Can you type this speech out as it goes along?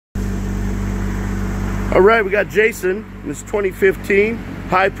All right, we got Jason in this 2015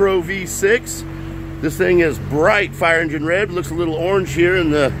 High Pro V6. This thing is bright fire engine red. Looks a little orange here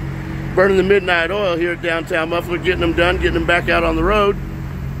in the burning the midnight oil here at Downtown Muffler, getting them done, getting them back out on the road.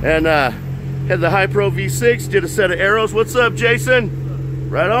 And had the High Pro V6, did a set of arrows. What's up, Jason?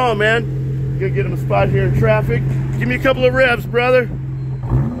 Right on, man. Gonna get him a spot here in traffic. Give me a couple of revs, brother.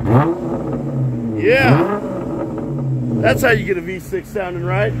 Yeah. That's how you get a V6 sounding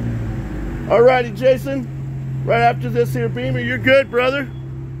right. Alrighty, Jason. Right after this here Beamer, you're good, brother.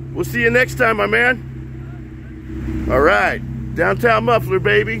 We'll see you next time, my man. Alright, Downtown Muffler,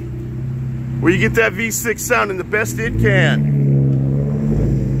 baby. Where you get that V6 sounding the best it can.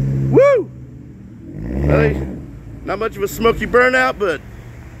 Woo! Not much of a smoky burnout, but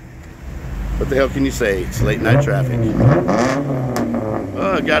what the hell can you say? It's late night traffic.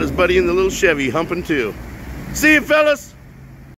 Oh, got his buddy in the little Chevy humping too. See you, fellas.